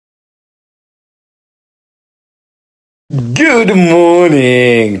Good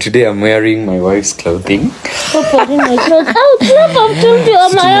morning. Today I'm wearing my wife's clothing. Stop wearing my clothes. Oh, I've told you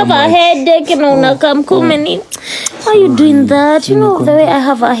I have a headache and why are you doing that? You know the way I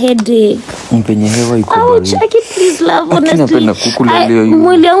have a headache. Ouch, I can please love honestly.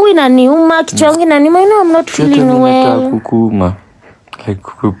 Mwili yangu inaniuma, kichwa yangu inaniuma. You know I'm not feeling well. Kukuma. Like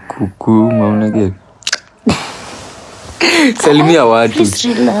kukuma unage. Salimia watu.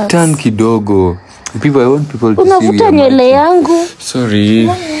 Turn kidogo. People, I want people to see unavuta nywele yangu. Sorry.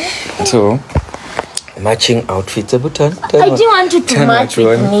 So, matching outfits. I didn't want you to match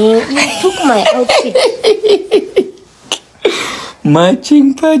with me. You took my outfit.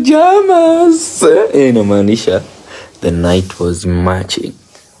 Matching pajamas. No, Manisha. The night was matching.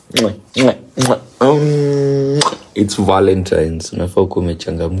 It's Valentine's. Unafaa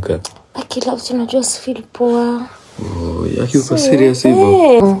kumechangamka. Akila unajua feel poa. Oh, yaki uko serious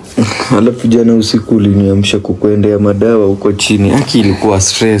hivyo? Alafu jana usiku uliniamsha kukuendea madawa huko chini. Aki ilikuwa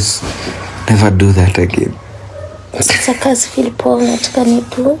stress. Never do that again. Sasa kazi feel poa nataka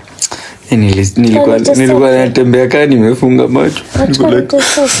nipo. Nilikuwa natembea kama nimefunga macho.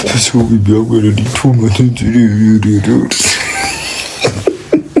 Sasa bibi yangu ananituma.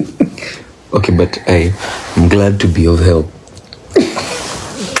 Okay, but I'm glad to be of help.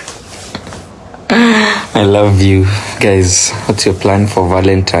 I love you guys. What's your plan for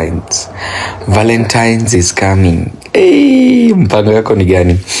Valentine's? Valentine's is coming. Hey, mpango yako ni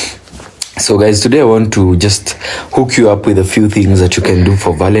gani? So guys, today I want to just hook you up with a few things that you can do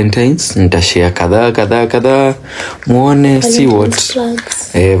for Valentine's. Nitashare kadha muone, see what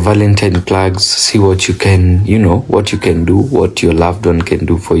Valentine plugs, see what you can, what you can do, what your loved one can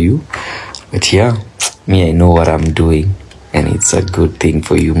do for you. But yeah, me, I know what I'm doing, and it's a good thing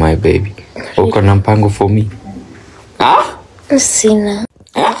for you, my baby. Uko na mpango for me? Sina.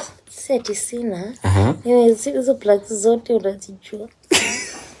 Seti sina. Hizo plugs zote unazijua.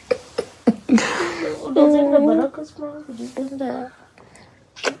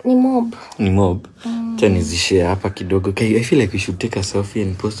 Ni mob. Tani zishare hapa kidogo. Okay, I feel like we should take a selfie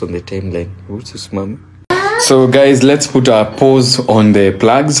and post on the timeline. What's this, mom? So guys, let's put a pause on the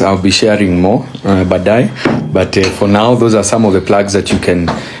plugs. I'll be sharing more badai. But for now, those are some of the plugs that you can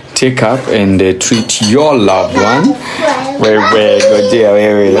take up and treat your loved one.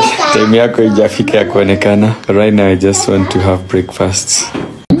 Time yako ijafika ya kuonekana. Right now I just want to have breakfast.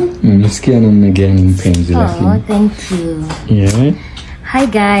 Msikia namna gani mpenzi lakini? Oh, thank you. Yeah. Hi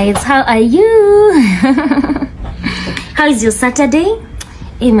guys, how are you? How is your Saturday?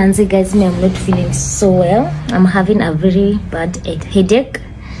 Hey manzi guys, I'm not feeling so well. I'm having a very bad headache.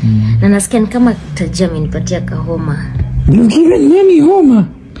 Na nasikia kama tajia amenipatia kahoma. You've given me homa?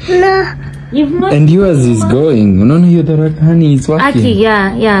 Nah, you've not. And yours is going. Unaona hiyo darakani is working. Aki,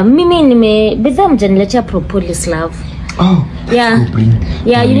 yeah. Mimi bidhaa mjaniletea propolis love. Oh, yeah,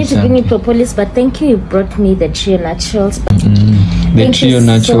 you need to bring me propolis, but thank you brought me the Trio Naturals. The Trio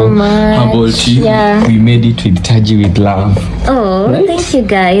Natural herbal tea. Yeah. We made it with Taji with love. Oh, right? Thank you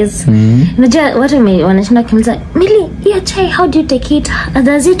guys. Najua watu wanashinda kimza, Millie, yeah, chai, how do you take it?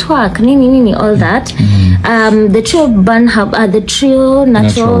 Does it work? Nini, all that. The Trio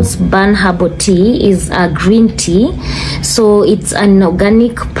Naturals Burn Herbal Tea is a green tea. So it's an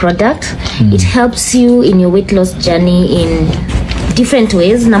organic product. It helps you in your weight loss journey in different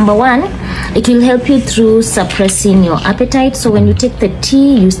ways. Number one, it will help you through suppressing your appetite. So when you take the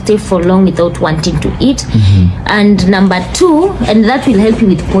tea, you stay for long without wanting to eat. And number two, and that will help you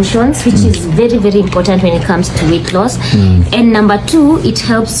with portions, which is very, very important when it comes to weight loss. And number two, it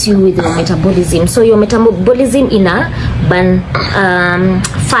helps you with your metabolism. So your metabolism burn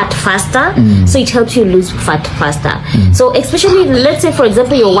fat faster. So it helps you lose fat faster. So especially, let's say for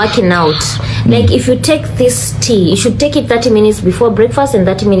example, you're working out. Like if you take this tea, you should take it 30 minutes before breakfast and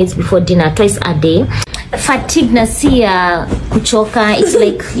 30 minutes before dinner, twice a day. Fatigue na siya kuchoka, it's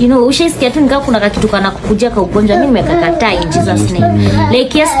like, ushaisikia tu ingawa kuna kitu kana kukujia ka ugonjwa, mimi nimekakataa in Jesus name.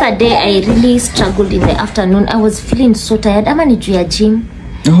 Like yesterday I really struggled in the afternoon. I was feeling so tired. Ama ni juu ya gym?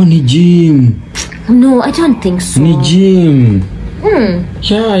 Oh, ni gym. No, I don't think so. Ni gym.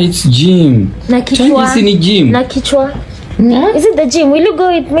 Yeah, it's gym. Na kichwa. Changi ni gym. Na kichwa. Is it the gym? Will you go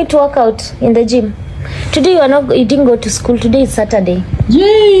with me to work out in the gym? Today you didn't go to school. Today is Saturday.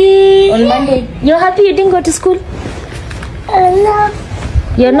 Yay! On Monday. You're happy you didn't go to school? No.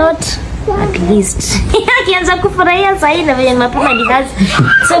 You're not? At least. Akianza kufurahia sahi na venye mapema because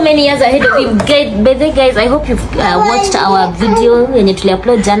so many years ahead of him. By the guys, I hope you've watched our video yenye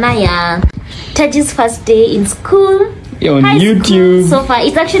tuliupload jana ya Taji's first day in school. On YouTube. So far,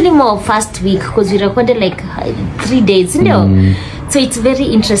 it's actually more first week because we recorded like 3 days, So it's very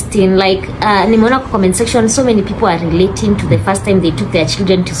interesting. Like nimeona kwa comment section, so many people are relating to the first time they took their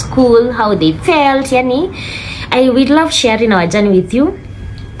children to school, how they felt. Yani, I would love sharing our journey with you.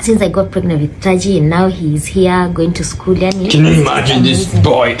 Since I got pregnant with Taji and now he's here going to school. Yani, can you imagine this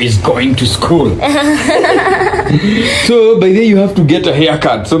boy is going to school? So by then you have to get a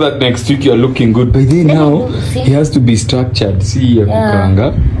haircut so that next week you are looking good. By then now he has to be structured. See ya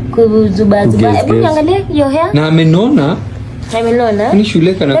kukanga. Angalia your hair. Na amenona. Ni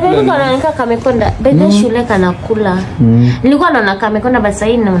shule kana kula. Nilikuwa naona kamekonda. Bebe shule kana kula. Nilikuwa naona kamekonda basi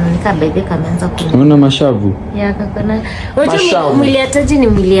hii naona bebe kameanza kula. Unaona mashavu? Yeah, kakona. Unajua mwili ya Taji ni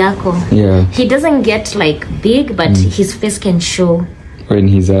mwili yako. Yeah. He doesn't get like big but his face can show when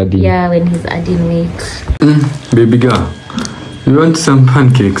he's adding. Yeah, when he's adding weight. Baby girl, you want some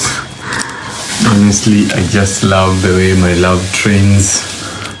pancakes? Honestly, I just love the way my love trains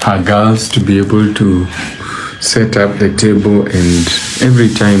her girls to be able to set up the table, and every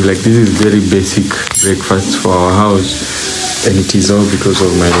time, like, this is very basic breakfast for our house, and it is all because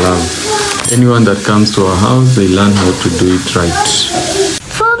of my love. Anyone that comes to our house, they learn how to do it right.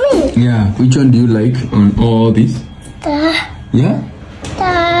 For me? Yeah. Which one do you like on all this? Yeah?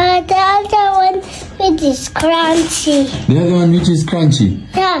 The other one which is crunchy. The other one which is crunchy?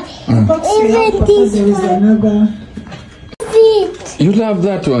 Yeah. Even this one. You love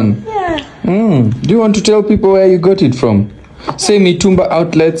that one? Yeah. Do you want to tell people where you got it from? Say Mitumba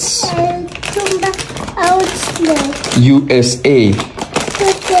Outlets. Mitumba Outlets. USA.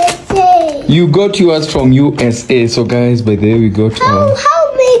 USA. You got yours from USA. So guys, by the way, we got How are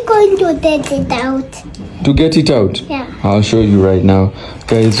we going to get it out? To get it out? Yeah. I'll show you right now.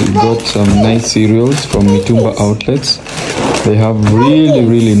 Guys, we got some nice cereals from Mitumba Outlets. They have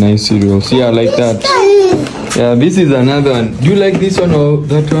really nice cereals. Yeah, like that. Yeah, this is another one. Do you like this one or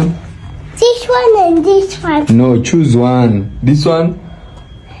that one? This one and this one. No, choose one. This one?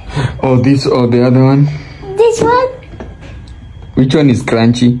 Or this or the other one? This one? Which one is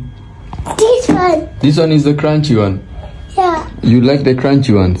crunchy? This one. This one is the crunchy one? Yeah. You like the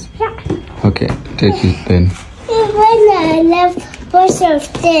crunchy ones? Yeah. Okay, take it then. Even I love both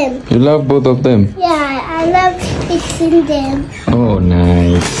of them. You love both of them? Yeah, I love eating them. Oh,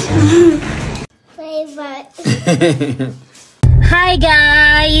 nice. Bye-bye. Hi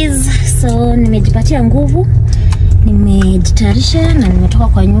guys. So nimejipatia nguvu. Nimejitayarisha na nimetoka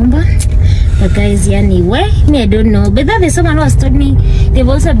kwa nyumba. But guys, yani I don't know. But then someone was told me they've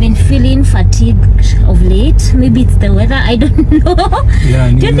also been feeling fatigued of late. Maybe it's the weather. I don't know.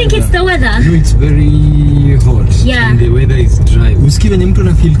 Yeah, do you think it's the weather? No, it's very hot. Yeah. And the weather is dry. Uski venye mtu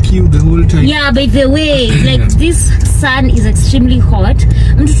ana feel cute the whole time. Yeah, by the way, like this sun is extremely hot.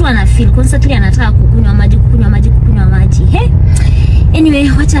 Mtu tu ana feel constantly anataka kukunywa maji. Hey? Anyway,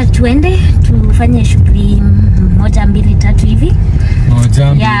 wacha tuende tufanye shughuli 1, 2, 3 hivi. 1,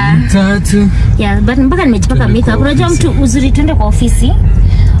 2, 3. Yeah, but mpaka nimejipaka makeup. Unajua mtu uzuri tuende kwa ofisi.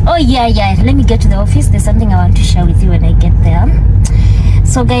 Oh yeah. Let me get to the office. There's something I want to share with you when I get there.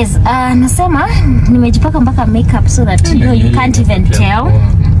 So guys, nasema nimejipaka mpaka makeup so that you can't even tell.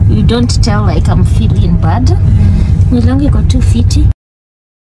 You don't tell like I'm feeling bad. Mwili wangu iko too fiti.